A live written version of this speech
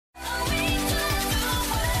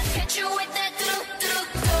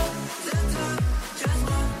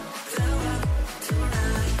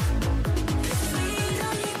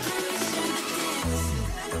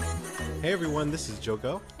Hey everyone, this is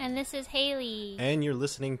Joko. And this is Haley. And you're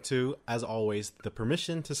listening to, as always, the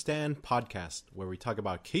Permission to Stand podcast, where we talk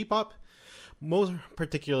about K-pop, most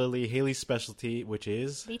particularly Haley's specialty, which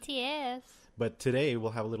is BTS. But today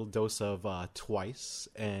we'll have a little dose of Twice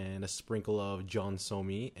and a sprinkle of John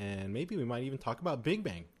SOMI, and maybe we might even talk about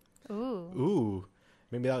BigBang. Ooh.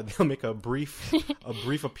 Maybe they'll make a brief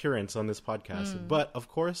appearance on this podcast. But of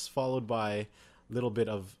course, followed by a little bit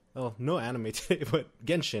of no anime today, but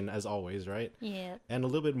Genshin as always, right? Yeah. And a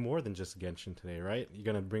little bit more than just Genshin today, right? You're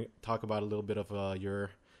gonna talk about a little bit of your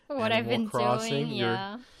what I've been Crossing. doing.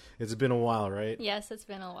 Yeah. It's been a while, right? Yes, it's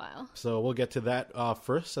been a while. So we'll get to that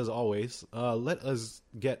first, as always. Let us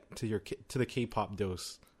get to the K-pop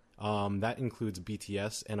dose. That includes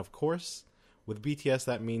BTS, and of course, with BTS,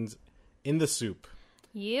 that means In the Soop.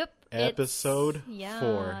 Yep. Episode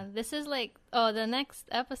 4. This is the next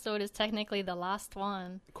episode is technically the last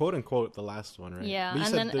one. Quote unquote, the last one, right? Yeah,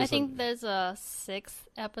 and then I think there's a 6th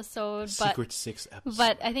episode. Secret 6th episode.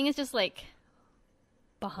 But I think it's just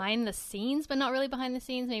behind the scenes, but not really behind the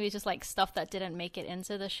scenes. Maybe it's just stuff that didn't make it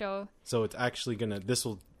into the show. So it's actually this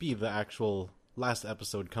will be the actual last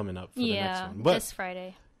episode coming up for the next one. But this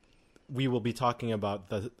Friday. We will be talking about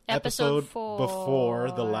the episode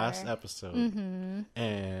before the last episode. Mm-hmm.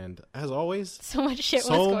 And as always, so much shit was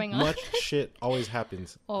going on. So much shit always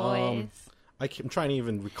happens. Always. I'm trying to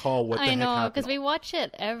even recall what the heck happened. I know, because we watch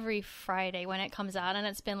it every Friday when it comes out, and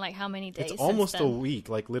it's been how many days? It's almost a week.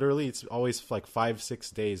 Literally, it's always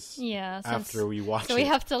 5-6 days after we watch it. So we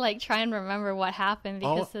have to try and remember what happened,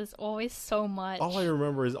 because there's always so much. All I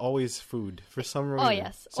remember is always food for some reason. Oh,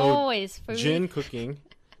 yes. So always food. Jin cooking.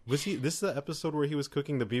 This is the episode where he was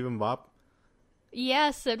cooking the bibimbap?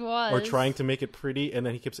 Yes, it was. Or trying to make it pretty, and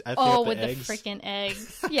then he keeps effing up the eggs. The freaking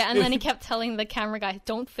eggs. Yeah, and then he kept telling the camera guy,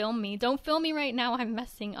 "Don't film me. Don't film me right now. I'm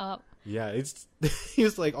messing up." Yeah, he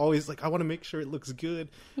was always I want to make sure it looks good.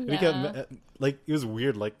 Yeah. And he kept, it was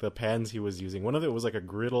weird, the pans he was using. One of it was a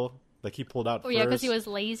griddle, he pulled out first. Yeah, because he was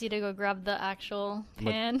lazy to go grab the actual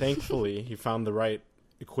pan. But thankfully, he found the right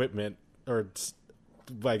equipment, or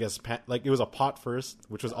I guess it was a pot first,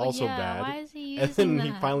 which was also bad. Why is he using and then that?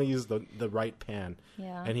 he finally used the right pan.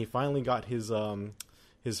 Yeah. And he finally got his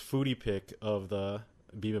foodie pick of the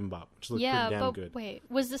bibimbap, which looked pretty damn good. Wait,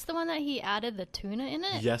 was this the one that he added the tuna in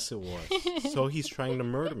it? Yes, it was. So he's trying to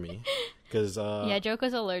murder me because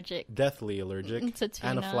Joko's allergic, deathly allergic to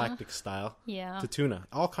tuna, anaphylactic style. Yeah, to tuna,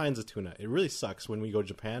 all kinds of tuna. It really sucks when we go to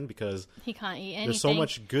Japan because he can't eat anything. There's so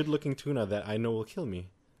much good-looking tuna that I know will kill me.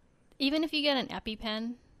 Even if you get an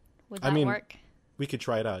EpiPen, would that work? We could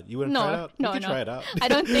try it out. You wouldn't try it out? No, we could try it out. I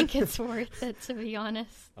don't think it's worth it, to be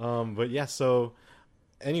honest. But yeah, so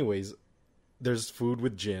anyways, there's food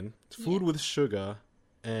with Jin, food with Suga,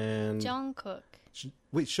 and Jungkook.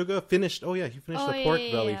 Wait, Suga finished. Oh yeah, he finished the pork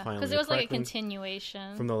belly finally. Because it was a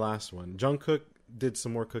continuation from the last one. Jungkook did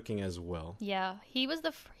some more cooking as well. Yeah,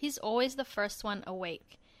 he's always the first one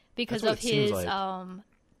awake because of his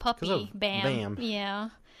puppy Bam. Yeah.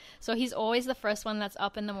 So he's always the first one that's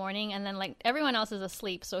up in the morning, and then everyone else is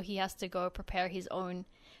asleep, so he has to go prepare his own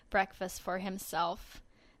breakfast for himself.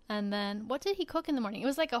 And then what did he cook in the morning? It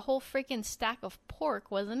was a whole freaking stack of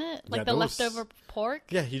pork, wasn't it? The leftover pork?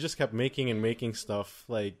 Yeah, he just kept making stuff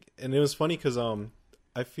and it was funny cuz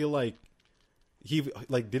I feel he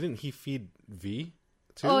didn't he feed V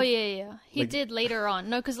too? Oh yeah. He did later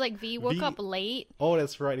on. No, cuz V woke up late. Oh,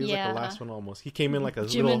 that's right. He was the last one almost. He came in a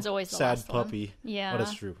Jimin's little sad puppy. One. Yeah. Oh,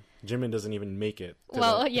 that's true. Jimin doesn't even make it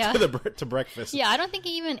to breakfast. Yeah, I don't think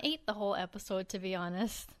he even ate the whole episode, to be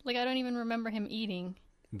honest. I don't even remember him eating.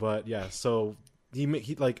 But yeah, so he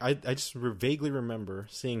I just vaguely remember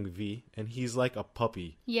seeing V, and he's like a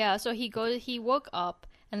puppy. Yeah, so he woke up,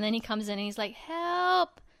 and then he comes in and he's like,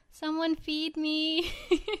 "Help! Someone feed me."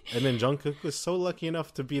 And then Jungkook was so lucky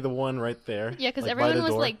enough to be the one right there. Yeah, because everyone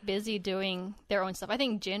was busy doing their own stuff. I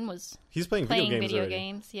think Jin was playing video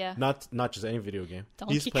games. Yeah, not just any video game.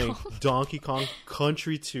 He's playing Donkey Kong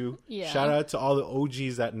Country 2. Yeah. Shout out to all the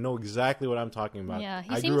OGs that know exactly what I'm talking about. Yeah,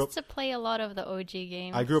 he seems to play a lot of the OG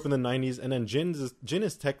games. I grew up in the 90s, and then Jin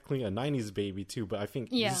is technically a 90s baby too, but I think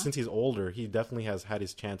since he's older, he definitely has had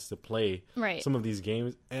his chance to play some of these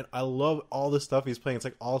games, and I love all the stuff he's playing. It's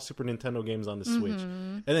all Super Nintendo games on the Switch.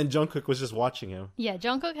 And then Jungkook was just watching him. Yeah,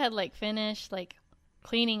 Jungkook had finished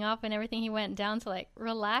cleaning up and everything. He went down to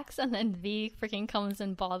relax, and then V freaking comes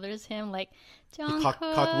and bothers him Jungkook. He cock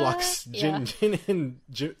blocks Jin and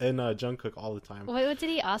Jungkook all the time. What did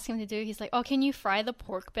he ask him to do? He's like, "Oh, can you fry the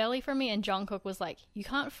pork belly for me?" And Jungkook was like, "You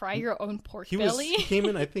can't fry your own pork belly." He came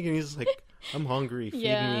in, I think, and he's like, "I'm hungry, feed me."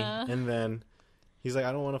 And then He's like,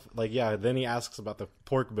 I don't want to, like, yeah. Then he asks about the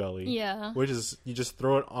pork belly. Yeah. Which is, you just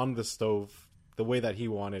throw it on the stove the way that he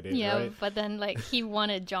wanted it, yeah, right? But then, like, he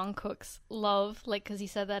wanted Jungkook's love, like, because he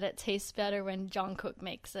said that it tastes better when Jungkook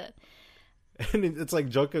makes it. And it's like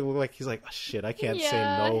Jungkook, like, he's like, oh, shit, I can't say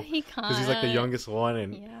no. He can't. Because he's like the youngest one,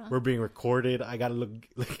 and we're being recorded. I gotta look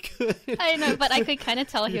good. I know, but I could kind of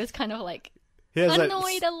tell he was kind of like,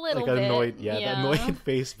 annoyed a little bit. Annoyed, that annoyed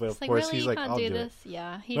face, but of course really, he's like, I'll do this. it.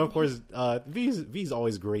 Yeah. No, of course, V's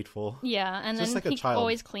always grateful. Yeah, and just then like he a child.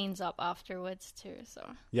 always cleans up afterwards too, so.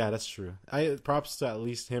 Yeah, that's true. Props to at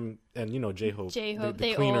least him and, J-Hope. J-Hope, the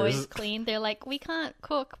they cleaners. always clean. They're like, we can't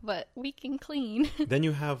cook, but we can clean. Then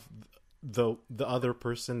you have the other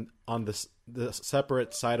person on the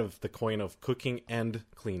separate side of the coin of cooking and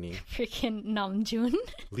cleaning. Freaking Namjoon.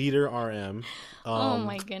 Leader RM. Oh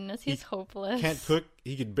my goodness, he's hopeless. Can't cook.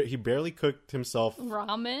 He barely cooked himself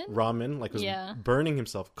ramen, like was burning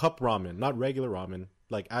himself. Cup ramen, not regular ramen,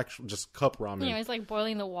 like actual just cup ramen. Yeah, he's like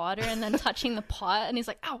boiling the water and then touching the pot, and he's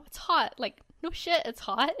like, "Ow, it's hot!" Like, no shit, it's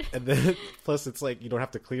hot. And then plus it's like you don't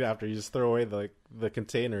have to clean after; you just throw away the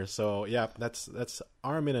container. So yeah, that's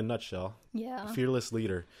RM in a nutshell. Yeah, fearless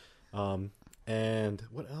leader. And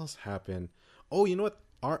what else happened? Oh, you know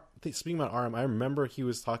what? Speaking about RM, I remember he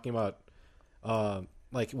was talking about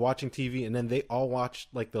like watching TV, and then they all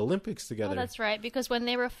watched like the Olympics together. Oh, that's right. Because when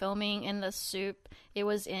they were filming in the Soop, it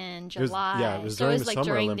was in July. It was during the like Summer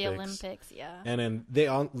during Olympics. the Olympics. Yeah. And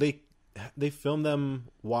then they filmed them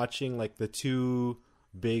watching like the two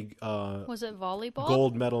big was it volleyball?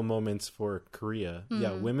 Gold medal moments for Korea. Mm-hmm.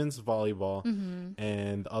 Yeah, women's volleyball. Mm-hmm.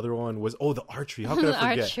 And the other one was the archery. How could I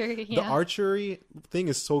forget? Archery, The archery thing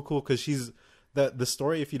is so cool because she's the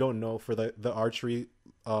story, if you don't know, for the archery,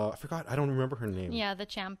 I forgot, I don't remember her name. Yeah, the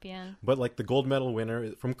champion. But like the gold medal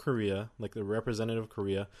winner from Korea, like the representative of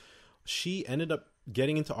Korea, she ended up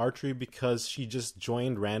getting into archery because she just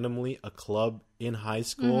joined randomly a club in high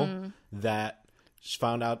school that she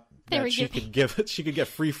found out that she could get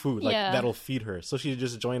free food, like that'll feed her. So she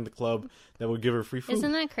just joined the club that would give her free food.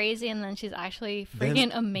 Isn't that crazy? And then she's actually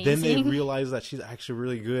freaking amazing. Then they realized that she's actually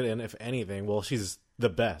really good, and if anything, well, she's the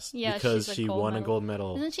best because she won a gold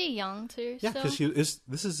medal. Isn't she young too? Yeah, because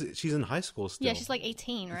she's in high school still. Yeah, she's like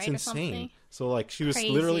 18, right? It's insane. Or something. So like she was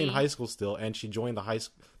literally in high school still, and she joined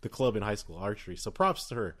the club in high school, archery. So props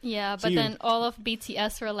to her. Yeah, but then all of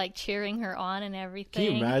BTS were like cheering her on and everything.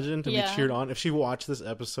 Can you imagine to be cheered on if she watched this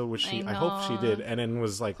episode? Which I hope she did, and then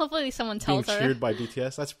was like, hopefully someone tells her being cheered by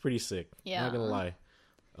BTS. That's pretty sick. Yeah, I'm not gonna lie.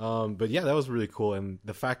 But yeah, that was really cool, and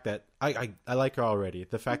the fact that I like her already.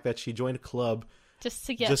 The fact that she joined a club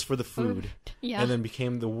just for the food, and then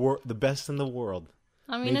became the best in the world.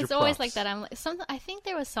 I mean, it's always like that. I think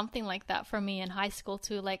there was something like that for me in high school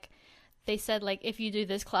too. Like they said, like if you do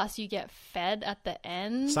this class, you get fed at the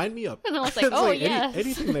end. Sign me up. And I was like, oh yeah,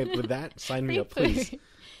 anything with that, sign me up, please.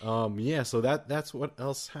 Yeah. So that's what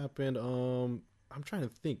else happened. I'm trying to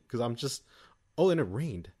think because I'm just. Oh, and it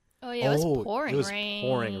rained. Oh yeah, it was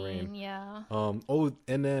pouring rain. Yeah.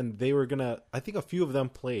 And then they were gonna. I think a few of them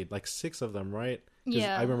played, like 6 of them, right?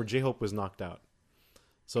 Yeah. I remember J-Hope was knocked out.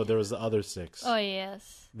 So there was the other 6. Oh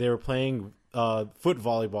yes. They were playing foot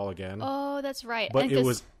volleyball again. Oh, that's right. But it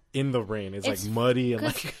was in the rain. It's like muddy and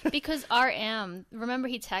like because RM. Remember,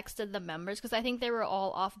 he texted the members because I think they were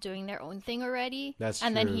all off doing their own thing already. That's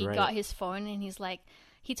and true, then he got his phone and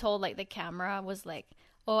he told like the camera was like,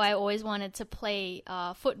 "Oh, I always wanted to play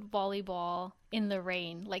foot volleyball in the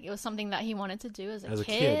rain. Like it was something that he wanted to do as a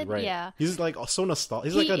kid." Right? Yeah. He's like so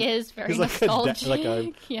nostalgic. He is very nostalgic.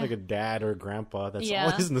 Like a dad or a grandpa that's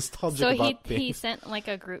always nostalgic about things. So he sent like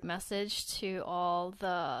a group message to all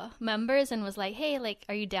the members and was like, "Hey, like,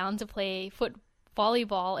 are you down to play foot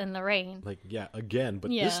volleyball in the rain?" Like, again, but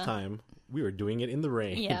this time we were doing it in the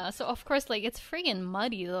rain. Yeah. So of course, like, it's friggin'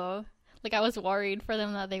 muddy though. Like, I was worried for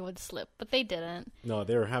them that they would slip, but they didn't. No,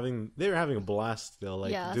 they were having a blast still.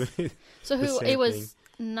 Like, doing so it was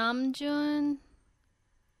Namjoon.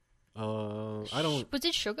 I don't. Was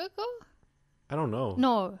it Sugar Go? I don't know.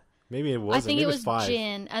 No. Maybe it wasn't. I think Maybe it was 5.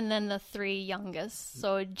 Jin, and then the 3 youngest.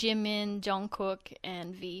 So Jimin, Jungkook,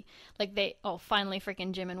 and V. Like finally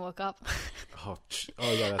freaking Jimin woke up. Oh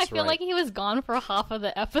yeah, that's right. I feel like he was gone for half of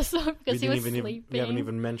the episode because he was sleeping. We haven't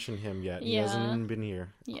even mentioned him yet. He hasn't even been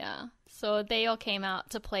here. Yeah. So they all came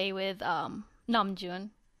out to play with Namjoon.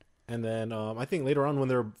 And then I think later on when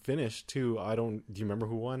they're finished too, do you remember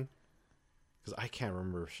who won? Because I can't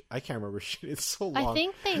remember shit. It's so long. I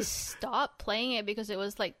think they stopped playing it because it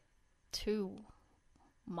was like too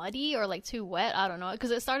muddy or like too wet. I don't know,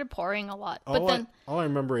 because it started pouring a lot. But then all I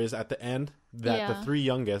remember is at the end that the 3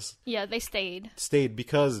 youngest they stayed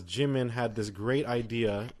because Jimin had this great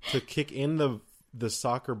idea to kick in the the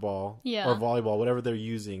soccer ball Yeah. or volleyball, whatever they're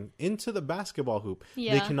using, into the basketball hoop.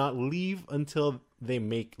 Yeah. They cannot leave until they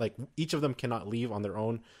make, like, each of them cannot leave on their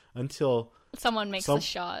own until someone makes a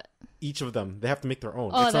shot. Each of them, they have to make their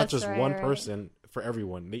own. Oh, it's not just right, one right. person for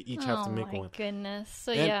everyone. They each have to make one. Oh my goodness.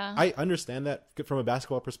 So and yeah. I understand that from a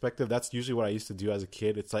basketball perspective. That's usually what I used to do as a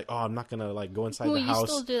kid. It's like, oh, I'm not gonna like go inside the house. You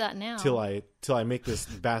still do that now. till I make this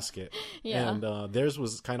basket. Yeah. And theirs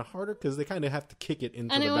was kind of harder because they kind of have to kick it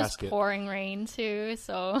into the basket. And it was pouring rain too,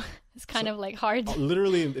 so it's kind of like hard.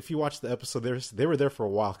 Literally, if you watch the episode, they were there for a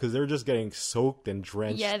while because they were just getting soaked and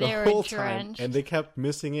drenched the whole time, and they kept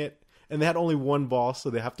missing it. And they had only one ball, so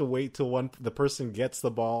they have to wait till the person gets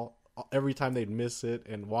the ball. Every time they'd miss it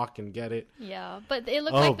and walk and get it. Yeah, but it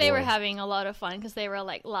looked like they were having a lot of fun because they were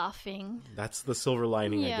like laughing. That's the silver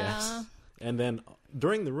lining, I guess. And then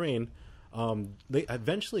during the rain, they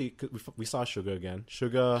eventually we saw Suga again.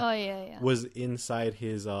 Suga was inside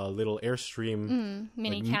his little Airstream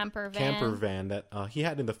mini camper van that he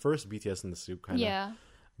had in the first BTS in the Soop kind of. Yeah,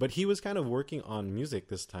 but he was kind of working on music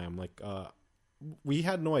this time, like. We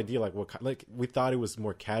had no idea we thought it was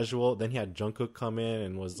more casual. Then he had Jungkook come in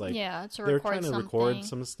and was like, to record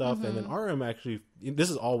some stuff. Mm-hmm. And then RM actually, this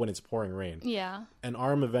is all when it's pouring rain. Yeah. And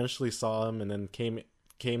RM eventually saw him and then came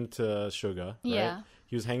to Suga. Right? Yeah.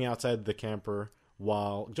 He was hanging outside the camper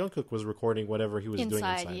while Jungkook was recording whatever he was doing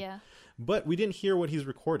inside. Yeah. But we didn't hear what he's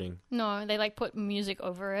recording. No, they like put music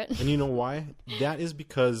over it. And you know why? That is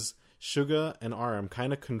because Suga and RM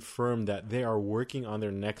kind of confirmed that they are working on their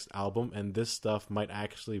next album, and this stuff might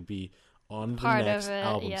actually be on the next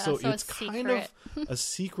album. Yeah, so it's kind of a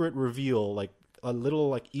secret reveal, like a little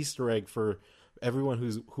like Easter egg for everyone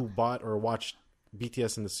who bought or watched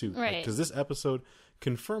BTS in the Soop. Right. Because this episode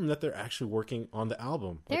confirmed that they're actually working on the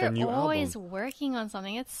album. They're like a new always album. Working on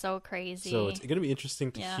something. It's so crazy. So it's going to be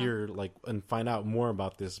interesting to hear and find out more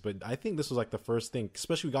about this. But I think this was like the first thing,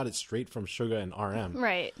 especially we got it straight from Suga and RM.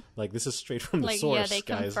 Right. Like this is straight from the source, yeah, they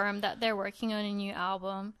guys. confirmed that they're working on a new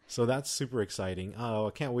album. So that's super exciting. Oh, I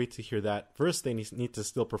can't wait to hear that. First, they need to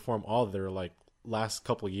still perform all their like last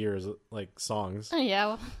couple years like songs. Oh,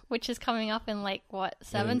 yeah, which is coming up in like what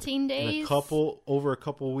 17 days? Over a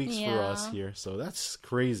couple weeks for us here. So that's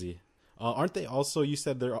crazy. Aren't they also? You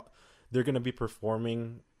said they're going to be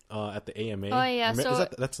performing at the AMA. Oh yeah,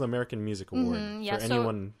 that's the American Music Award for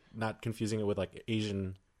anyone not confusing it with like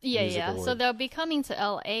Asian. Music Award. So they'll be coming to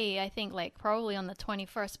LA. I think like probably on the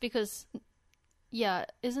 21st because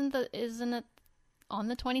isn't it on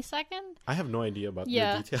the 22nd? I have no idea about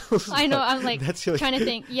the details. I know. I'm like trying to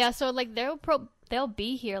think. Yeah, so like they'll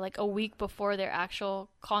be here like a week before their actual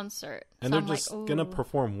concert. And they're just gonna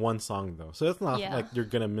perform one song though. So it's not like you're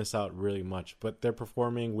gonna miss out really much. But they're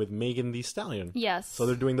performing with Megan Thee Stallion. Yes. So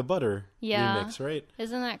they're doing the Butter remix, right?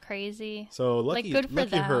 Isn't that crazy? So good for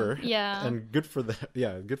them. Her. Yeah. And good for them.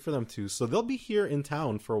 Yeah, good for them too. So they'll be here in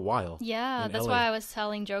town for a while. Yeah, that's why I was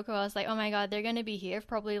telling Joko, I was like, oh my god, they're gonna be here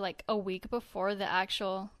probably like a week before the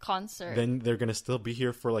actual concert. Then they're gonna still be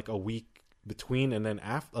here for like a week between and then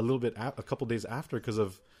a couple days after because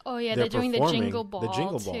of they're doing the jingle ball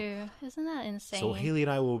too. Isn't that insane? So Haley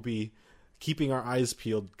and I will be keeping our eyes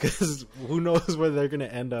peeled because who knows where they're gonna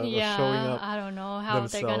end up showing up. I don't know how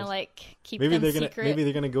they're gonna like keep maybe them secret. Maybe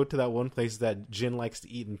they're gonna go to that one place that Jin likes to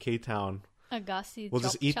eat in K-Town. We'll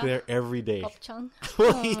just eat there every day.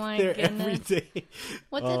 We'll eat there every day.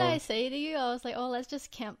 What did I say to you? I was like, let's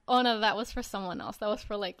just camp. Oh, no, that was for someone else. That was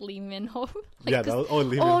for, like, Lee Min-ho. That was,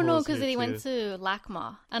 Lee Min-ho. Oh, no, because they went to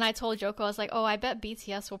LACMA. And I told Joko, I was like, I bet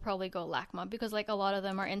BTS will probably go LACMA because, like, a lot of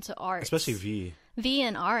them are into art. Especially V. V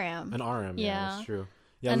and RM. And RM, yeah, that's true.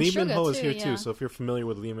 Yeah, and Lee Min-ho is here, too. So if you're familiar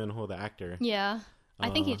with Lee Min-ho, the actor. Yeah. I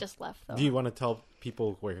think he just left, though. Do you want to tell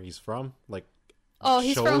people where he's from? Like,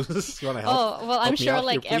 he's from. I'm sure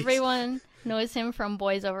like here, everyone knows him from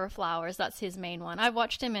Boys Over Flowers. That's his main one. I've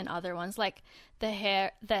watched him in other ones like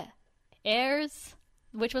The Heirs,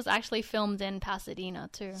 which was actually filmed in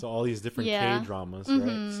Pasadena too. So all these different K-dramas,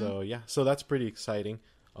 right? So so that's pretty exciting.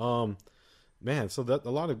 Man, so that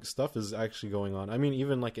a lot of stuff is actually going on. I mean,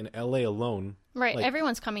 even like in LA alone, right? Like,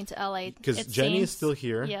 everyone's coming to LA because Jenny is still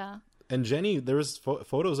here. Yeah. And Jenny, there was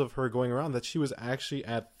photos of her going around that she was actually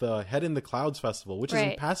at the Head in the Clouds festival, which is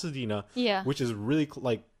in Pasadena, which is really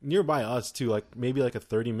like nearby us too, like maybe like a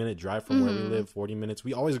 30-minute drive from where we live, 40 minutes.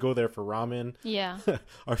 We always go there for ramen. Yeah.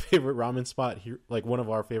 Our favorite ramen spot here, like one of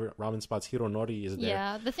our favorite ramen spots, Hironori, is there.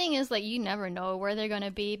 Yeah. The thing is, like, you never know where they're going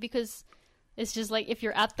to be because it's just like if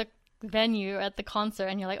you're at the venue at the concert,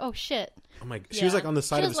 and you're like, oh shit. Oh my! She was like on the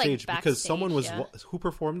side of the stage because someone was who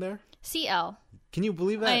performed there. CL. Can you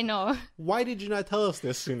believe that? I know. Why did you not tell us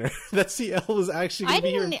this sooner? That CL was actually going to be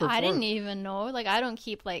here and perform. I didn't even know. Like, I don't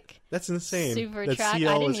keep like. That's insane. Super that track.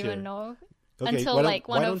 CL I didn't even know until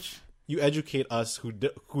why don't you educate us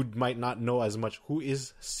who might not know as much? Who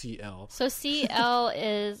is CL? So CL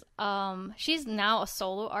is she's now a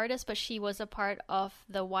solo artist, but she was a part of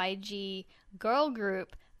the YG girl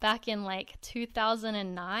group back in like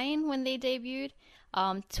 2009 when they debuted.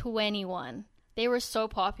 21. They were so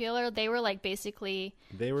popular. They were like basically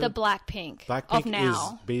the Blackpink of now.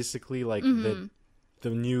 Is basically like the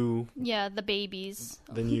new the babies.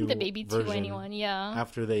 The new the baby 21,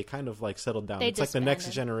 after they kind of like settled down. It's like the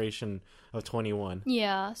next generation of 21.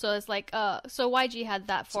 Yeah, so it's like so YG had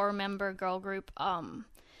that 4-member girl group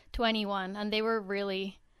 21, and they were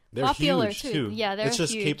really popular huge too. Yeah, they're It's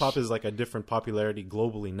just huge. K-pop is like a different popularity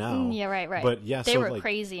globally now. Yeah, right. But yeah, they so were like,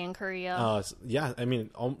 crazy in Korea. I mean,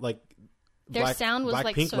 like their sound was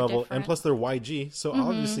like so level, different. and plus they're YG. So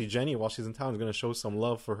obviously Jennie, while she's in town, is going to show some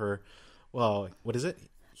love for her. Well, what is it?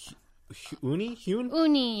 Uni,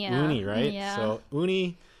 right? Yeah. So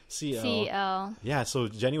Uni, CL. CL. Yeah, so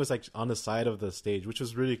Jennie was like on the side of the stage, which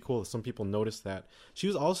was really cool. Some people noticed that. She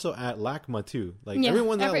was also at LACMA too. Like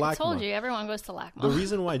everyone's at LACMA. I told you, everyone goes to LACMA. The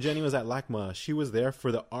reason why Jennie was at LACMA, she was there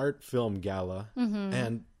for the art film gala,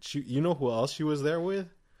 and you know who else she was there with?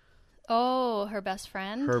 Oh, her best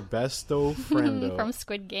friend. Her besto friendo from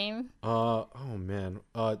Squid Game. Oh man,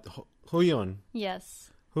 Hooyeon. Yes.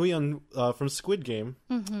 Hooyeon from Squid Game,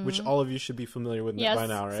 which all of you should be familiar with by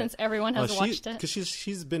now, right? Since everyone has watched it. Because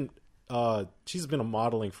she's been a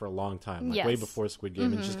modeling for a long time, like way before Squid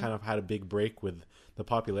Game, and she's kind of had a big break with the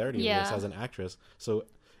popularity of this as an actress. So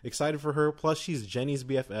excited for her. Plus, she's Jennie's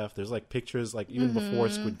BFF. There's like pictures like even before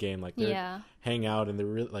Squid Game, like they hang out and they're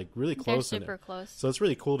really close. They're super close. So it's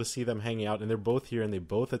really cool to see them hanging out, and they're both here, and they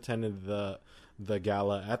both attended the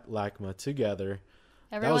gala at LACMA together.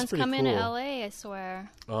 Everyone's coming to LA, I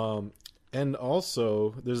swear. And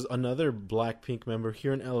also, there's another Blackpink member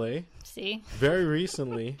here in LA. See? Very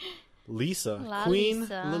recently, Lisa, Queen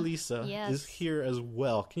Lalisa is here as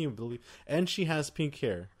well. Can you believe? And she has pink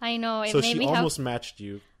hair. I know. So she almost matched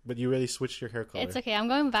you, but you really switched your hair color. It's okay. I'm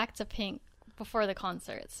going back to pink before the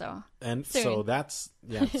concert, so. And soon. So that's,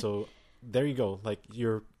 so there you go. Like,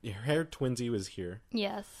 your hair twinsy was here.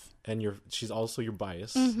 Yes. And she's also your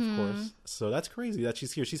bias, of course. So that's crazy that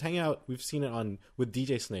she's here. She's hanging out. We've seen it with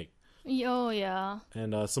DJ Snake. Oh, yeah.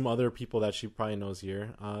 And some other people that she probably knows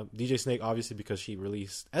here. DJ Snake, obviously, because she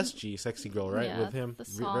released SG, Sexy Girl, right? With him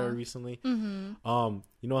very recently. You know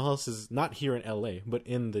who else is not here in LA, but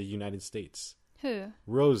in the United States? Who?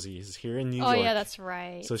 Rosie is here in New York. Oh, yeah, that's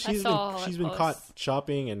right. So she's been caught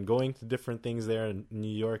shopping and going to different things there in New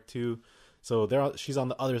York, too. So she's on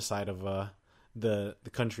the other side of the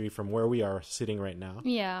country from where we are sitting right now.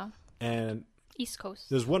 Yeah. And East Coast.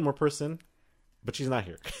 There's one more person, but she's not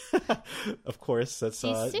here. Of course, that's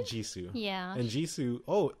Jisoo. Yeah. And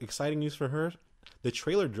Jisoo, exciting news for her. The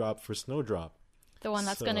trailer dropped for Snowdrop. The one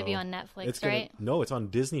that's going to be on Netflix, right? No, it's on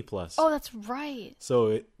Disney Plus. Oh, that's right.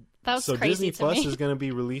 So crazy Disney Plus me. is going to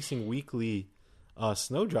be releasing weekly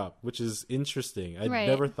Snowdrop, which is interesting. I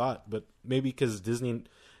never thought, but maybe because Disney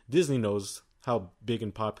knows how big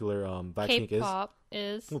and popular Blackpink K-pop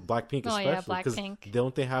is. Well, Blackpink especially. Oh yeah, Blackpink.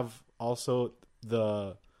 Don't they have also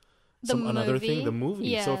another thing, the movie?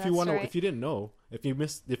 Yeah, so if you didn't know, if you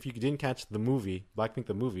didn't catch the movie, Blackpink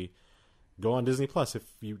the movie, go on Disney Plus. If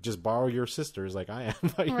you just borrow your sister's, like I am,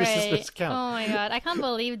 by your sister's account. Oh my god, I can't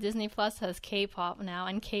believe Disney Plus has K-pop now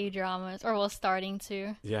and K-dramas, or starting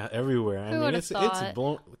to. Yeah, everywhere. Who would have thought? It's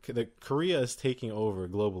blown. Korea is taking over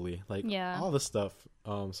globally, like all the stuff.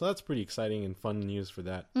 So that's pretty exciting and fun news for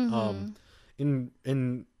that.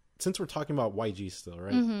 In since we're talking about YG still,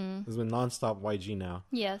 right? There's been nonstop YG now.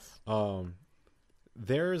 Yes.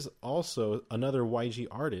 There's also another YG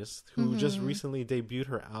artist who just recently debuted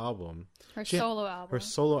her album. Her solo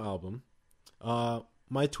album.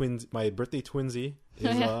 My birthday twinsy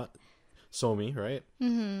is SOMI, right?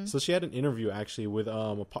 So she had an interview actually with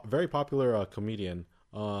a very popular comedian,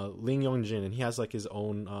 Ling Yongjin, and he has like his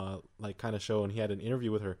own like kind of show, and he had an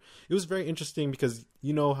interview with her. It was very interesting because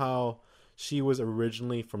you know how she was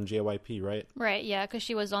originally from JYP, right? Right, yeah, because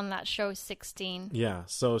she was on that show 16. Yeah,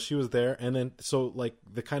 so she was there, and then so like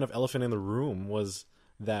the kind of elephant in the room was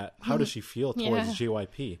that how does she feel towards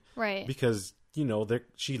JYP? Right. Because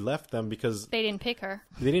she left them because they didn't pick her.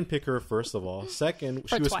 They didn't pick her, first of all. Second,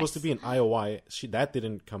 she was supposed to be in IOI. That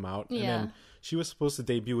didn't come out. Yeah. And then she was supposed to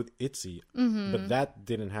debut with ITZY, but that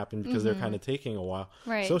didn't happen because they're kind of taking a while.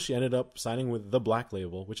 Right. So she ended up signing with the Black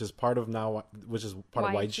label, which is part of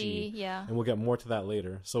YG. Yeah. And we'll get more to that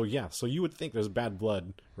later. So yeah, so you would think there's bad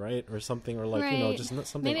blood, right, or something, or like just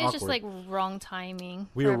something. Maybe it's awkward. just like wrong timing.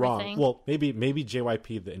 We were wrong. Well, maybe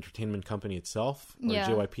JYP, the entertainment company itself, or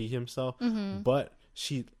JYP himself, but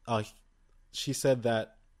she said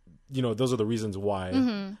that. Those are the reasons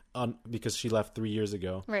why, because she left 3 years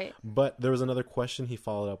ago. Right. But there was another question he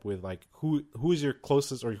followed up with, like, who's your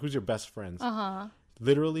closest or who's your best friends?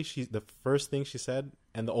 Literally, the first thing she said,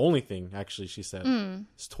 and the only thing actually she said,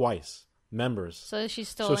 is TWICE members. So she's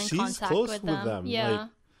still in contact close with them. Yeah. Like,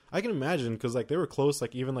 I can imagine because like they were close.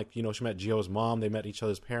 Like even like she met Gio's mom. They met each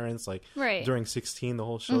other's parents. Like during 16, the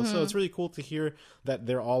whole show. So it's really cool to hear that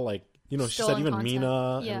they're all like. She said even contact.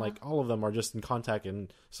 Mina and like all of them are just in contact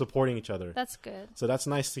and supporting each other. That's good. So that's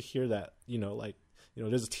nice to hear that,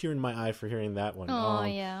 there's a tear in my eye for hearing that one. Oh,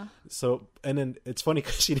 yeah. So, and then it's funny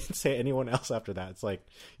because she didn't say anyone else after that. It's like,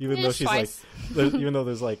 even though she's TWICE. Like, even though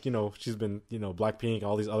there's like, she's been, Blackpink,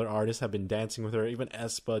 all these other artists have been dancing with her. Even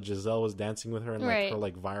aespa, Giselle was dancing with her and like her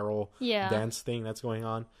like viral dance thing that's going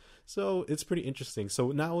on. So it's pretty interesting.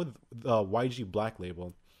 So now with the YG Black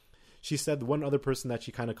label, she said one other person that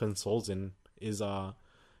she kind of consoles in is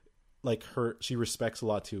she respects a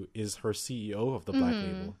lot too is her CEO of the Black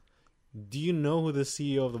label. Do you know who the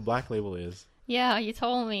CEO of the Black label is? Yeah, you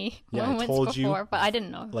told me I told before, you, but I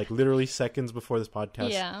didn't know. Like literally seconds before this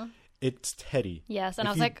podcast. Yeah. It's Teddy. Yes, and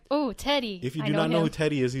I was like, oh, Teddy. If you do not know who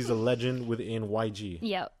Teddy is, he's a legend within YG.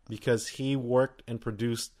 Yep. Because he worked and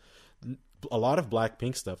produced a lot of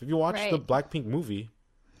Blackpink stuff. If you watch the Blackpink movie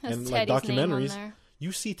and like documentaries,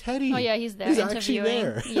 you see Teddy. Oh yeah, he's there. He's actually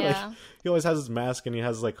there. Yeah. Like, he always has his mask and he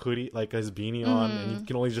has like hoodie, like his beanie on, and you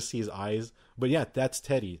can only just see his eyes. But yeah, that's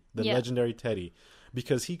Teddy, the legendary Teddy,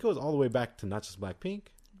 because he goes all the way back to not just Blackpink,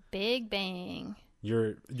 BigBang.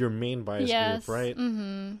 Your main bias group, right?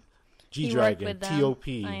 Mm-hmm. G-Dragon,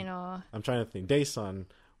 T.O.P. I know. I'm trying to think. Daesung.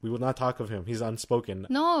 We will not talk of him. He's unspoken.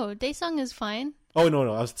 No, Daesung is fine. Oh no,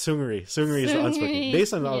 I was Seungri. Seungri is unspoken.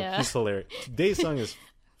 Daesung, he's hilarious. Daesung is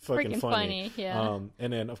fucking funny. Yeah.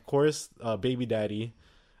 And then of course, Baby Daddy.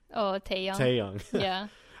 Oh, Taeyong. Yeah.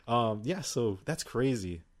 Yeah. So that's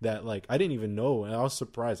crazy. That like I didn't even know, and I was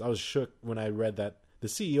surprised. I was shook when I read that the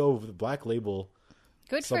CEO of the Black label.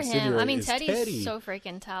 Good for him. I mean, Teddy's so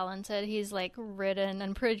freaking talented. He's like written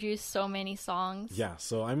and produced so many songs. Yeah,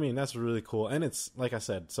 so I mean, that's really cool. And it's, like I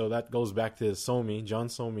said, so that goes back to SOMI, John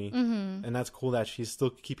SOMI. Mm-hmm. And that's cool that she's still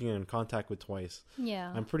keeping in contact with TWICE.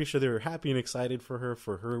 Yeah. I'm pretty sure they were happy and excited for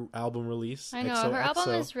her album release. I know, her album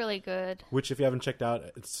is really good. Which, if you haven't checked out,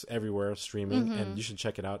 it's everywhere streaming, and you should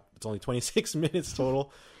check it out. It's only 26 minutes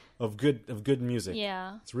total. Of good music.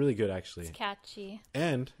 Yeah. It's really good, actually. It's catchy.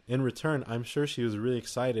 And in return, I'm sure she was really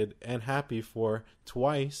excited and happy for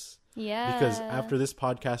TWICE. Yeah. Because after this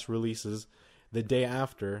podcast releases, the day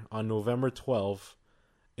after, on November 12th,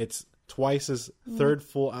 it's TWICE's third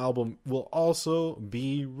full album will also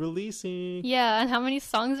be releasing. Yeah, and how many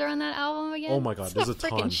songs are on that album again? Oh my god, there's a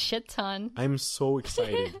ton. Freaking shit ton. I'm so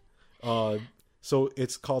excited. So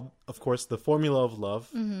it's called, of course, The Formula of Love.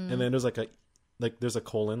 Mm-hmm. And then there's a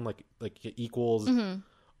colon, like it equals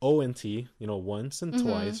O and T, once and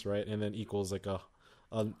twice, right? And then equals like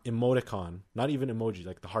an emoticon, not even emoji,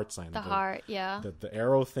 like the heart sign. The heart, yeah. The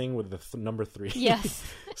arrow thing with the number 3. Yes.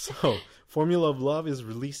 So, Formula of Love is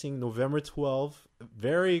releasing November 12th.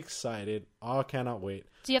 Very excited. Oh, cannot wait.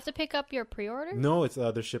 Do you have to pick up your pre-order? No, it's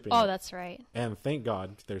they're shipping it. Oh, that's right. And thank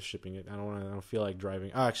God they're shipping it. I don't feel like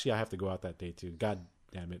driving. Oh, actually, I have to go out that day too. God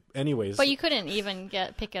damn it. Anyways. But you couldn't even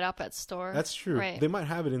pick it up at store. That's true. Right. They might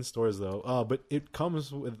have it in stores though. But it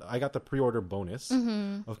comes with, I got the pre-order bonus.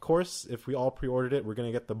 Mm-hmm. Of course, if we all pre-ordered it, we're going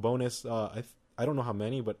to get the bonus. I don't know how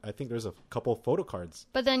many, but I think there's a couple photo cards.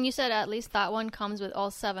 But then you said at least that one comes with all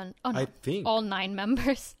 7. Oh, no, I think all 9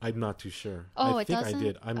 members. I'm not too sure. Oh, I think it doesn't? I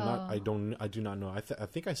did. I do not know. I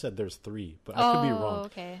think I said there's 3, but I could be wrong.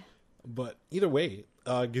 Okay. But either way,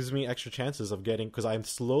 gives me extra chances of getting, because I'm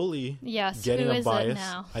slowly getting who a is bias. It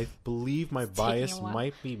now? I believe my bias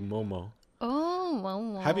might be Momo. Oh,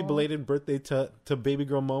 Momo. Happy belated birthday to baby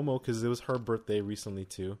girl Momo, because it was her birthday recently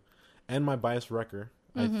too. And my bias wrecker,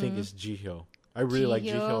 I think, is Jihyo. I really like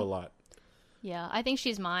Jihyo a lot. Yeah, I think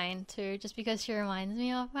she's mine too, just because she reminds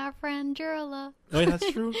me of my friend Jurla. Oh, yeah,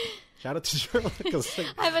 that's true. Shout out to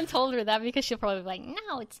Jurla. I haven't told her that because she'll probably be like,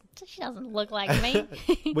 no, she doesn't look like me.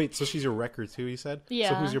 Wait, so she's your wrecker too, you said? Yeah.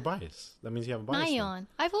 So who's your bias? That means you have a bias. Nyeon.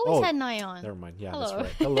 I've always had Nyeon. Never mind. Yeah, Hello. that's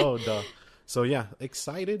right. Hello, duh. So yeah,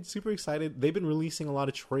 excited, super excited. They've been releasing a lot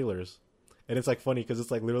of trailers. And it's like funny because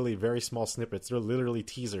it's like literally very small snippets. They're literally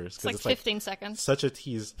teasers. It's like 15 seconds. Such a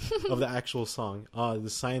tease of the actual song. The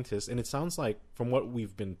Scientist. And it sounds like, from what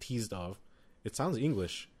we've been teased of, it sounds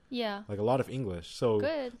English. Yeah. Like a lot of English. So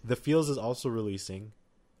good. The Feels is also releasing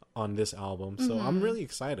on this album. So I'm really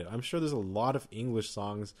excited. I'm sure there's a lot of English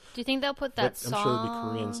songs. Do you think they'll put that song? I'm sure there'll be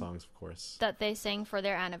Korean songs, of course. That they sang for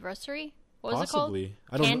their anniversary? What was Possibly. it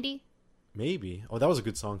called? Candy? Maybe. Oh, that was a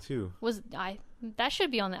good song too. That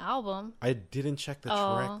should be on the album. I didn't check the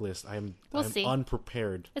track list. I'm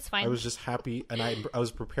unprepared. It's fine. I was just happy, and I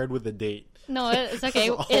was prepared with the date. No, it's okay.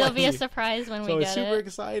 It'll be a surprise when we get it. So I'm super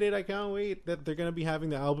excited. I can't wait that they're gonna be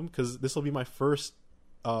having the album, because this will be my first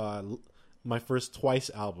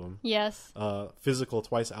Twice album. Yes. Physical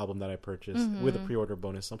Twice album that I purchased with a pre-order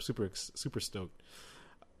bonus. I'm super stoked.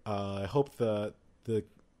 I hope the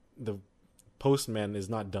postman is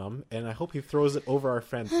not dumb, and I hope he throws it over our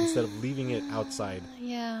fence instead of leaving it outside.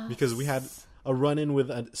 Yeah. Because we had a run-in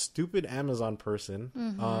with a stupid Amazon person.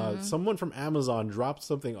 Someone from Amazon dropped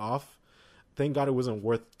something off. Thank God it wasn't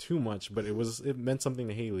worth too much, but it meant something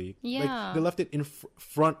to Haley. Yeah. Like, they left it in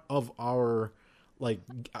front of our, like,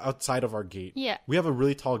 outside of our gate. Yeah. We have a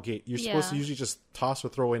really tall gate. You're supposed to usually just toss or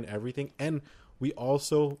throw in everything. And we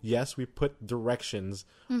also, we put directions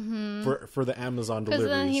for the Amazon deliveries. Because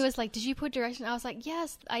then he was like, did you put directions? I was like,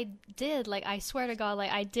 yes, I did. Like, I swear to God, like,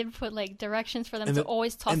 I did put, like, directions for them to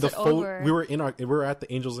always toss it over. We were at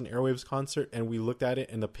the Angels and Airwaves concert, and we looked at it,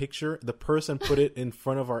 and the picture, the person put it in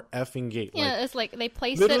front of our effing gate. Yeah, like, it's like they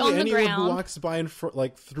placed it on the ground. Anyone who walks by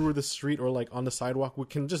like through the street or like on the sidewalk, we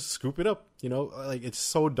can just scoop it up. You know, like, it's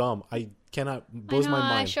so dumb. I cannot, blows my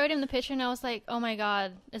mind. I showed him the picture, and I was like, oh my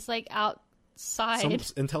God, it's like outside. Some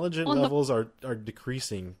intelligent levels are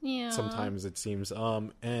decreasing sometimes, it seems.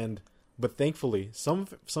 But thankfully some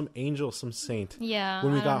angel, some saint,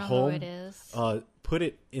 when we got home, put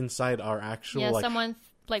it inside our actual, someone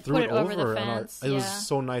like put it over the fence. It was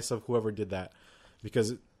so nice of whoever did that,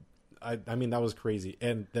 because I mean, that was crazy.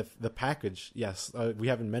 And the package, we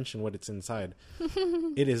haven't mentioned what it's inside.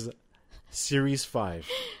 It is Series 5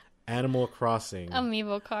 Animal Crossing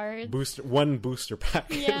amiibo card booster pack.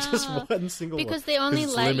 Just one single one, because they only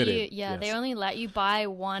let you they only let you buy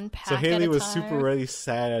one pack. So Haley was super really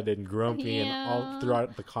sad and grumpy and all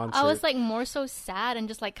throughout the concert. I was like more so sad and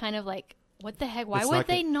just like kind of like, what the heck, why would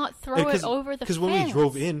they not throw it over the fence? Because when we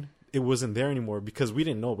drove in, it wasn't there anymore, because we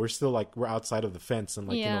didn't know. We're still like, we're outside of the fence, and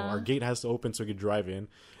like you know, our gate has to open so we could drive in.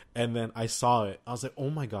 And then I saw it. I was like, oh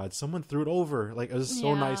my God, someone threw it over. Like, it was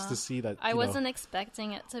so nice to see that. I wasn't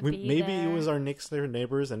expecting it to be maybe there. It was our next door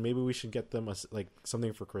neighbors, and maybe we should get them like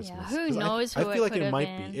something for Christmas. Yeah, who knows I feel like it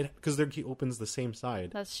might be. Because their gate opens the same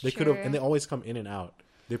side. That's true. They could have, and they always come in and out.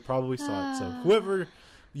 They probably saw it. So whoever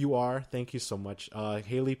you are, thank you so much.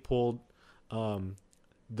 Haley pulled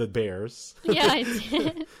the bears. Yeah, I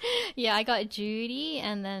did. Yeah, I got Judy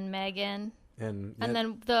and then Megan. And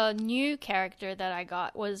then the new character that I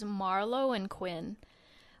got was Marlo and Quinn.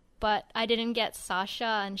 But I didn't get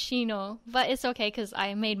Sasha and Shino. But it's okay, because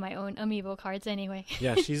I made my own amiibo cards anyway.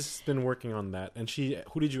 Yeah, she's been working on that. And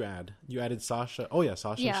who did you add? You added Sasha. Oh, yeah,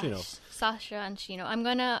 Sasha and Shino. Sasha and Shino. I'm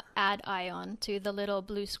going to add Ion to the little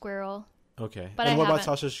blue squirrel. Okay. But what about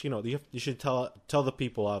Sasha and Shino? You should tell the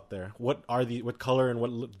people out there. What color and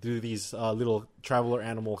what do these little traveler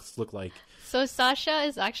animals look like? So Sasha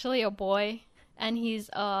is actually a boy. And he's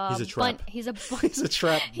a trap. He's a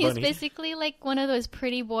trap bunny. He's basically like one of those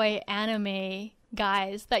pretty boy anime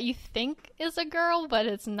guys that you think is a girl, but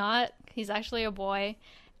it's not. He's actually a boy,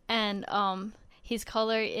 and his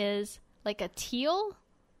color is like a teal,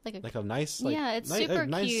 like a nice, it's super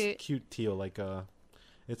nice, cute teal.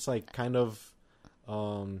 It's like kind of,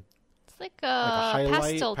 it's like a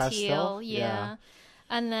pastel teal, yeah.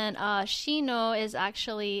 And then Shino is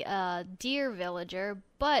actually a deer villager,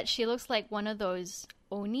 but she looks like one of those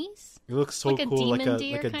Onis. It looks so like cool, like a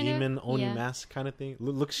demon Oni mask kind of thing.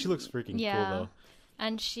 She looks freaking cool though.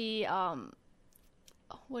 And she,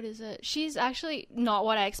 what is it? She's actually not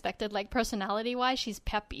what I expected. Like personality wise, she's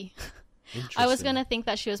peppy. I was gonna think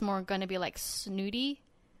that she was more gonna be like snooty,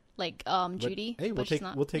 like Judy. Hey, we'll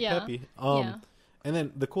take peppy. And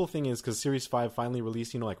then the cool thing is, because Series 5 finally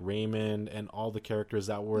released, like Raymond and all the characters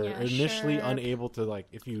that were initially unable to, like,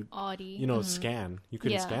 if you, Audie. scan. You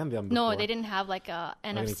couldn't scan them before. No, they didn't have, like, a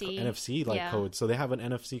NFC. NFC code. So they have an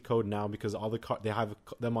NFC code now, because all they have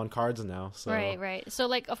them on cards now. So. Right. So,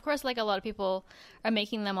 like, of course, like, a lot of people are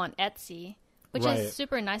making them on Etsy, which is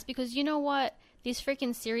super nice, because you know what? these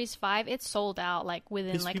freaking Series 5, it's sold out like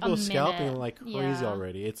within like a minute. People scalping like crazy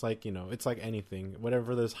already. It's like, you know, it's like anything.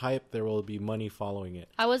 Whatever there's hype, there will be money following it.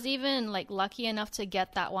 I was even like lucky enough to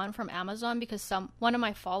get that one from Amazon because one of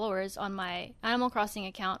my followers on my Animal Crossing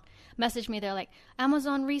account messaged me. They're like,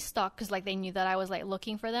 Amazon restock, because like they knew that I was like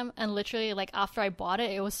looking for them, and literally like after I bought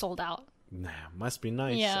it, it was sold out. Nah, must be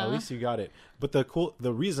nice. Yeah. At least you got it. But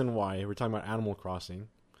the reason why we're talking about Animal Crossing,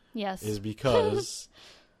 yes, is because,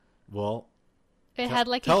 well, it had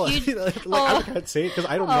like a huge. I can't say it because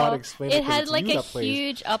I don't know how to explain it. It had like a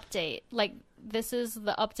huge update. Like this is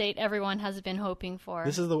the update everyone has been hoping for.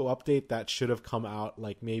 This is the update that should have come out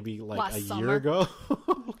like maybe like last a summer. year ago.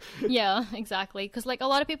 Yeah, exactly. Because like a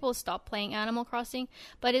lot of people stopped playing Animal Crossing,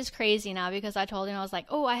 but it's crazy now because I told him, I was like,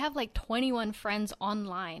 oh, I have like 21 friends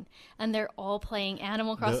online and they're all playing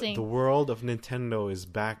Animal Crossing. The world of Nintendo is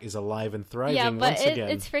back, is alive and thriving once again.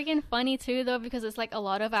 It's freaking funny too though, because it's like a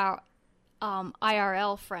lot of our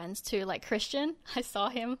IRL friends too, like Christian. I saw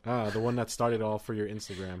him. The one that started all for your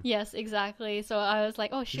Instagram. Yes, exactly. So I was like,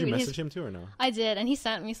 oh shoot. Did you message him too or no? I did, and he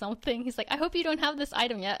sent me something. He's like, I hope you don't have this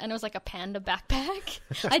item yet. And it was like a panda backpack.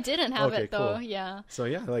 I didn't have it though. Cool. Yeah. So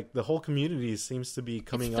yeah, like the whole community seems to be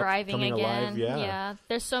coming thriving again. Alive. Yeah.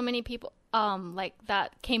 There's so many people like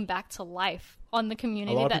that came back to life on the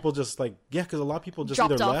community. A lot of people just like, because a lot of people just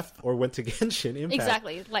either left or went to Genshin Impact.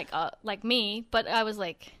 Exactly. Like me, but I was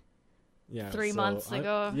like, 3 months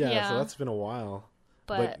ago. So that's been a while.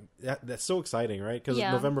 But that's so exciting, right? Because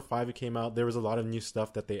November 5 it came out. There was a lot of new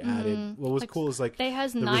stuff that they added. What was cool is like the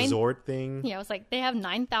resort thing. Yeah, it was like they have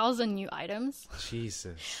 9,000 new items.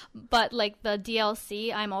 Jesus. But like the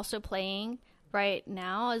DLC, I'm also playing right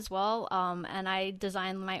now as well. And I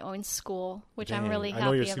designed my own school, which I'm really happy about.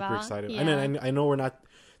 I know you're super excited. Yeah. I know we're not.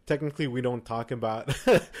 Technically, we don't talk about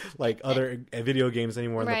like other video games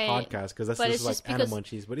anymore in the podcast because that's just like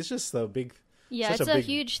Animunchies. But it's just a big, it's a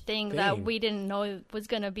huge thing that we didn't know was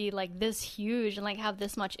gonna be like this huge and like have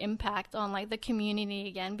this much impact on like the community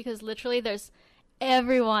again. Because literally, there's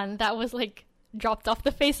everyone that was like dropped off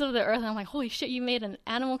the face of the earth. And I'm like, holy shit, you made an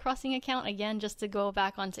Animal Crossing account again just to go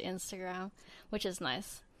back onto Instagram, which is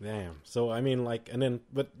nice. Damn. So I mean, like, and then,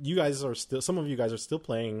 but you guys are still. Some of you guys are still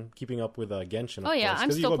keeping up with Genshin. Oh yeah,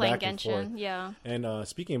 I'm still playing Genshin. Yeah. And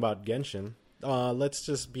speaking about Genshin, let's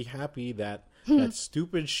just be happy that that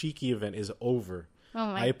stupid Shiki event is over. Oh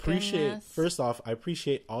my goodness. First off, I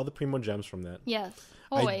appreciate all the Primo Gems from that. Yes,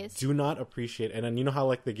 always. I do not appreciate, and then you know how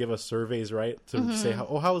like they give us surveys, right, to say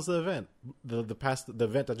how was the event, the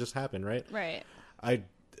event that just happened, right? Right. I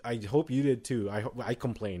hope you did too. I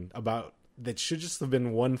complained about. That should just have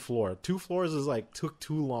been one floor. 2 floors is like took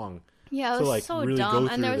too long. Yeah, it was so really dumb,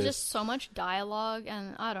 and there was just so much dialogue,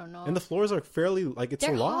 and I don't know. And the floors are fairly like it's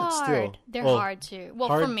a lot still. They're hard too. Well,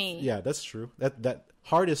 for me, yeah, that's true. That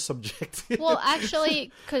hard is subjective. Well,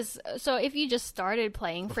 actually, because if you just started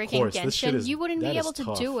playing freaking Genshin, you wouldn't be able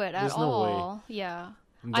to do it at all. Yeah.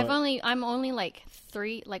 But I'm only like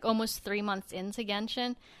almost 3 months into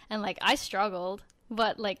Genshin, and like I struggled,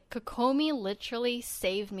 but like Kokomi literally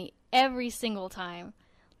saved me every single time.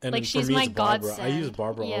 And like she's my godsend. I use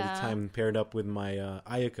Barbara all the time paired up with my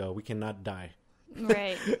Ayaka. We cannot die.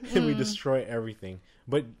 Right. And we destroy everything.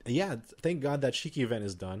 But yeah, thank God that Shiki event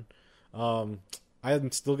is done.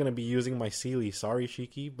 I'm still going to be using my Sealy. Sorry,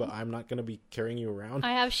 Shiki, but I'm not going to be carrying you around.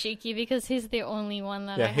 I have Shiki because he's the only one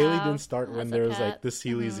that I have. Haley didn't start when there was like the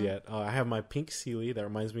Sealies yet. I have my pink Sealy that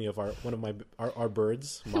reminds me of one of our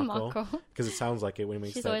birds, Mako. Because it sounds like it when it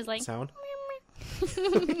makes that sound.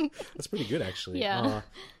 That's pretty good, actually. Yeah.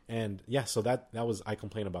 So that was, I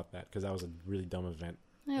complain about that because that was a really dumb event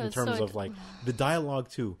in terms of like the dialogue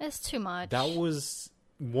too. It's too much. That was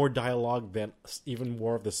more dialogue than even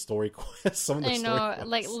more of the story quests.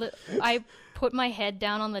 I put my head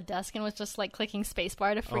down on the desk and was just like clicking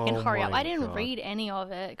spacebar to freaking hurry up. I didn't read any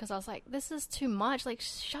of it because I was like, this is too much. Like,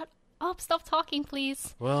 shut up, stop talking,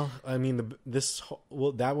 please. Well, I mean,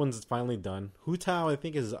 that one's finally done. Hu Tao, I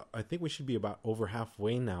think we should be about over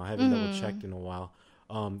halfway now. I haven't double checked in a while.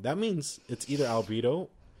 That means it's either Albedo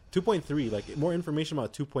 2.3, like more information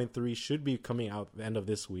about 2.3 should be coming out at the end of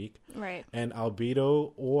this week. Right. And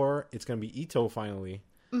Albedo, or it's going to be Ito finally.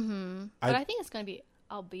 Mm-hmm. But I think it's going to be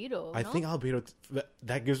Albedo. I think Albedo,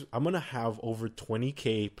 I'm going to have over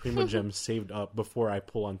 20k Primo Gems saved up before I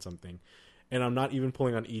pull on something. And I'm not even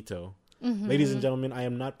pulling on Ito. Mm-hmm. Ladies and gentlemen, I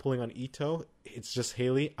am not pulling on Ito. It's just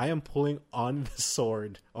Haley. I am pulling on the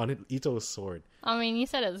sword, on Ito's sword. I mean, you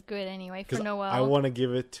said it was good anyway for Noelle. I want to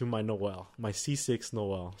give it to my Noelle, my C6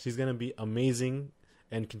 Noelle. She's going to be amazing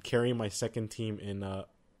and can carry my second team in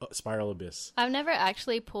Spiral Abyss. I've never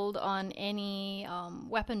actually pulled on any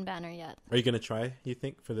weapon banner yet. Are you going to try, you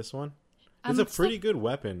think, for this one? It's a pretty good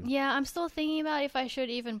weapon. Yeah, I'm still thinking about if I should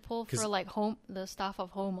even pull for like the staff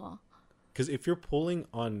of Homa. Because if you're pulling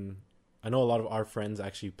on, I know a lot of our friends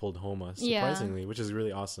actually pulled Homa, surprisingly, which is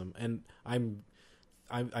really awesome. And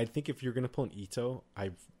I think if you're gonna pull an Ito,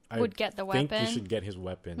 I would get the weapon. Think you should get his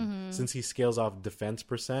weapon since he scales off defense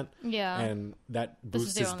 %. Yeah, and that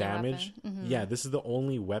boosts his damage. Yeah, this is the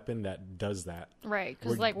only weapon that does that. Right,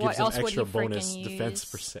 because like what else would you bonus use? Defense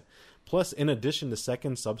 %. Plus, in addition, the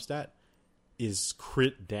second substat is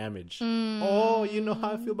crit damage. Oh, you know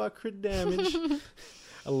how I feel about crit damage.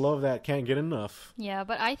 I love that. Can't get enough. Yeah,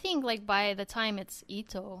 but I think like by the time it's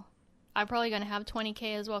Ito, I'm probably gonna have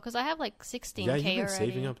 20k as well because I have like 16k already. Yeah, you've been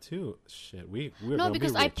saving up too. Shit, we're no,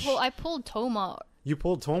 because I pulled Toma. You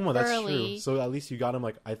pulled Toma. That's true. So at least you got him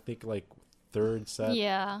like I think like third set.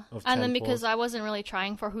 Yeah, and then because I wasn't really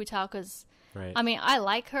trying for Hu Tao because. Right. I mean, I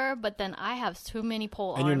like her, but then I have too many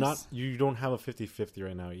pole arms. And you don't have a 50-50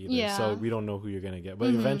 right now either. Yeah. So we don't know who you're going to get. But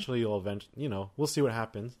eventually, we'll see what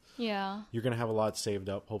happens. Yeah. You're going to have a lot saved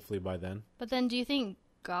up, hopefully, by then. But then do you think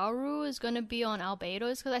Garu is going to be on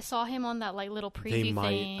Albedo's? Because I saw him on that like little preview They might.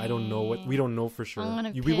 Thing. I don't know. We don't know for sure.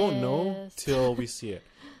 We won't know till we see it.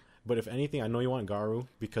 But if anything, I know you want Garu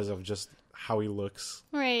because of just how he looks.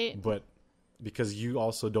 Right. But because you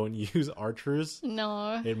also don't use archers.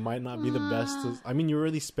 No. It might not be the best. I mean, you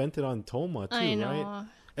already spent it on Toma, too, I know. Right?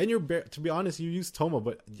 And to be honest, you use Toma,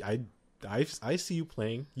 but I see you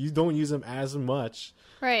playing. You don't use him as much.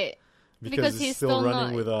 Right. Because he's still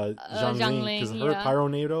running with Zhangling. Because her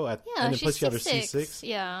Pyronado, and then plus you have her C6.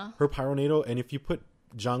 Yeah. Her Pyronado, and if you put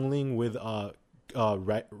Zhangling with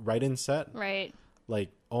right-in set. Right. Like,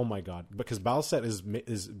 oh my god. Because Battle Set is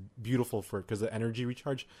beautiful for it because the energy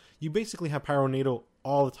recharge. You basically have Pyronado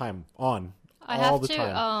all the time on. I have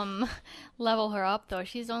to level her up though.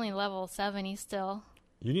 She's only level 70 still.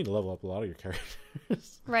 You need to level up a lot of your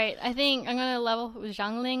characters. Right. I think I'm going to level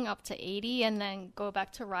Zhangling up to 80 and then go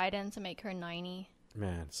back to Raiden to make her 90.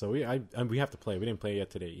 Man, so we have to play. We didn't play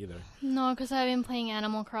yet today either. No, because I've been playing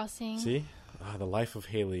Animal Crossing. See? The life of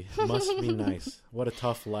Haley must be nice. What a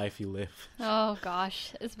tough life you live. Oh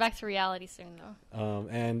gosh, it's back to reality soon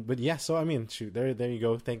though. But yeah, so I mean, shoot, there you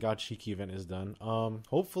go. Thank God Shiki event is done.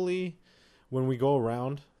 Hopefully, when we go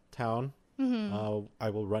around town,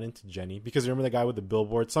 I will run into Jenny because remember the guy with the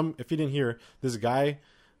billboard. If you didn't hear, this guy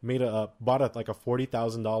bought a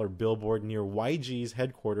 $40,000 billboard near YG's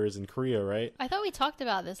headquarters in Korea, right? I thought we talked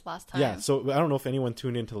about this last time. Yeah, so I don't know if anyone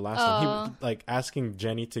tuned into the last time. He like asking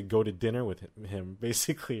Jenny to go to dinner with him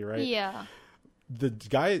basically, right? Yeah. The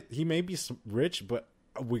guy, he may be rich, but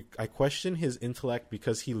I question his intellect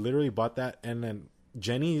because he literally bought that, and then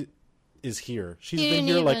Jenny is here. She's been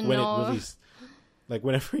here like when it released. Like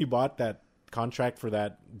whenever he bought that contract for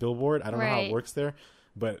that billboard, I don't know how it works there,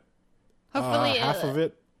 but hopefully half of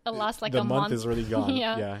it. It lasts like the a month. month is already gone.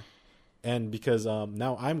 Yeah. And because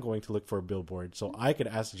now I'm going to look for a billboard, so I could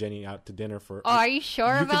ask Jenny out to dinner for. Oh, are you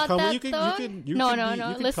sure about that?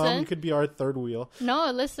 No. Listen, you could be our third wheel. No,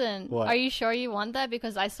 listen. What? Are you sure you want that?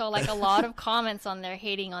 Because I saw like a lot of comments on there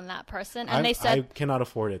hating on that person, and they said I cannot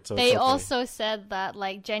afford it. So they also said that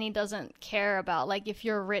like Jenny doesn't care about like if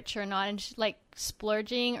you're rich or not, and like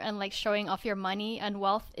splurging and like showing off your money and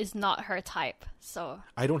wealth is not her type. So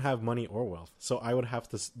I don't have money or wealth, so I would have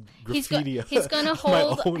to graffiti. He's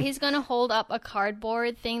gonna hold up a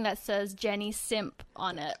cardboard thing that says Jenny Simp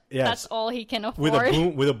on it. Yes. That's all he can afford.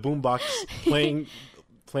 With a boombox playing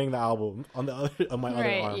the album on the other on my other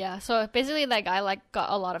arm. Yeah. So basically, that guy like got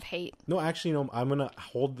a lot of hate. No, actually, no. I'm gonna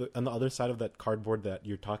hold on the other side of that cardboard that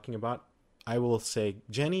you're talking about. I will say,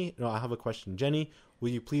 Jenny. No, I have a question, Jenny. Will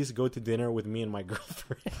you please go to dinner with me and my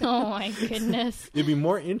girlfriend? Oh, my goodness. It'd be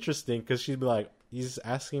more interesting because she'd be like, he's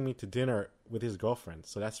asking me to dinner with his girlfriend.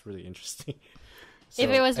 So that's really interesting. So, if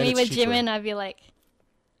it was me with Jimin, I'd be like,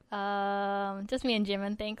 just me and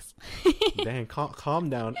Jimin, thanks. Dang, calm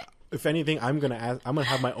down. If anything, I'm going to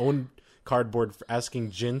have my own cardboard for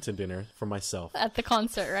asking Jin to dinner for myself. At the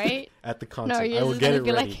concert, right? At the concert. No, I will get it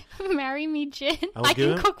be ready. Like, marry me, Jin. I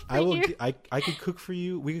can cook for you. I could cook for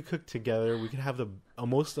you. We could cook together. We could have the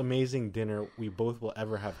most amazing dinner we both will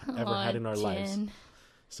ever had in our lives.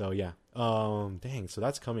 So yeah. Dang. So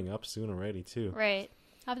that's coming up soon already too. Right.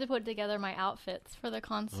 I have to put together my outfits for the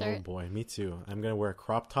concert. Oh boy, me too. I'm gonna wear a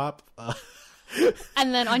crop top.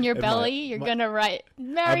 And then on your belly, you're gonna write,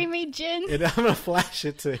 "Marry me, Jin." And I'm gonna flash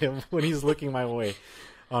it to him when he's looking my way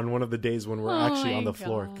on one of the days when we're actually on the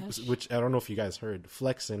floor. Which I don't know if you guys heard,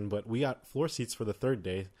 flexing, but we got floor seats for the third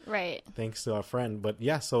day. Right. Thanks to our friend. But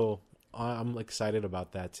yeah, so I'm excited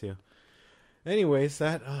about that too. Anyways,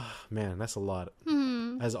 man, that's a lot.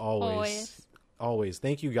 As always. always,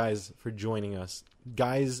 thank you guys for joining us,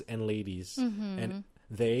 guys and ladies, and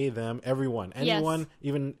they, them, everyone, anyone,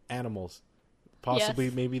 even animals. Possibly,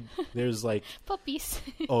 maybe there's like puppies.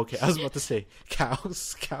 Okay, I was about to say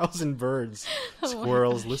cows and birds,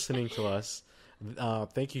 squirrels listening to us.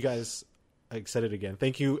 Thank you guys. I said it again.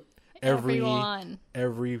 Thank you, everyone,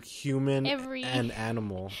 every human, and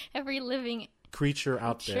animal, every living creature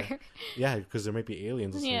out there. Yeah, because there might be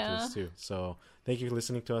aliens listening to us too. So thank you for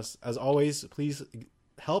listening to us. As always, please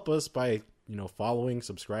help us by following,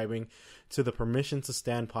 subscribing to the Permission to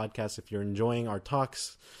Stand podcast if you're enjoying our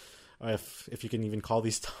talks. If you can even call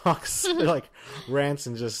these talks, they're like rants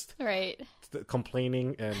and just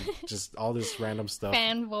complaining and just all this random stuff.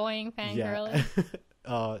 Fanboying, fangirling.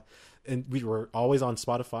 Yeah. And we were always on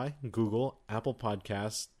Spotify, Google, Apple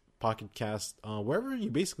Podcasts, Pocket Cast, wherever you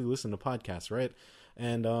basically listen to podcasts, right?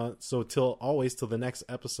 And so till the next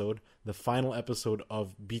episode, the final episode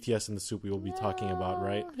of BTS and the Soop we will be talking about,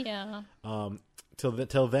 right? Yeah.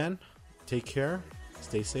 Till then, take care,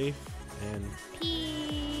 stay safe, and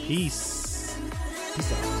peace.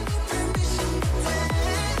 Peace out.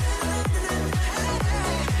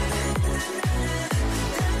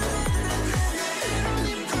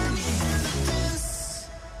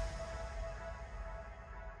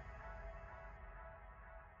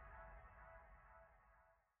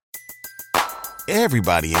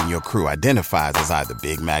 Everybody in your crew identifies as either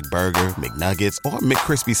Big Mac Burger, McNuggets, or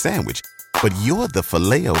McCrispy Sandwich. But you're the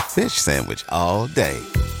Filet-O-Fish Sandwich all day.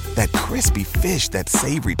 That crispy fish, that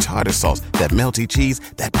savory tartar sauce, that melty cheese,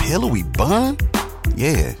 that pillowy bun.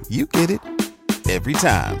 Yeah, you get it. Every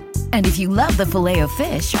time. And if you love the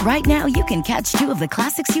Filet-O-Fish, right now you can catch 2 of the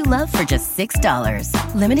classics you love for just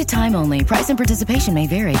 $6. Limited time only. Price and participation may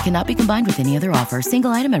vary. Cannot be combined with any other offer.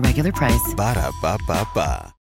 Single item at regular price. Ba-da-ba-ba-ba.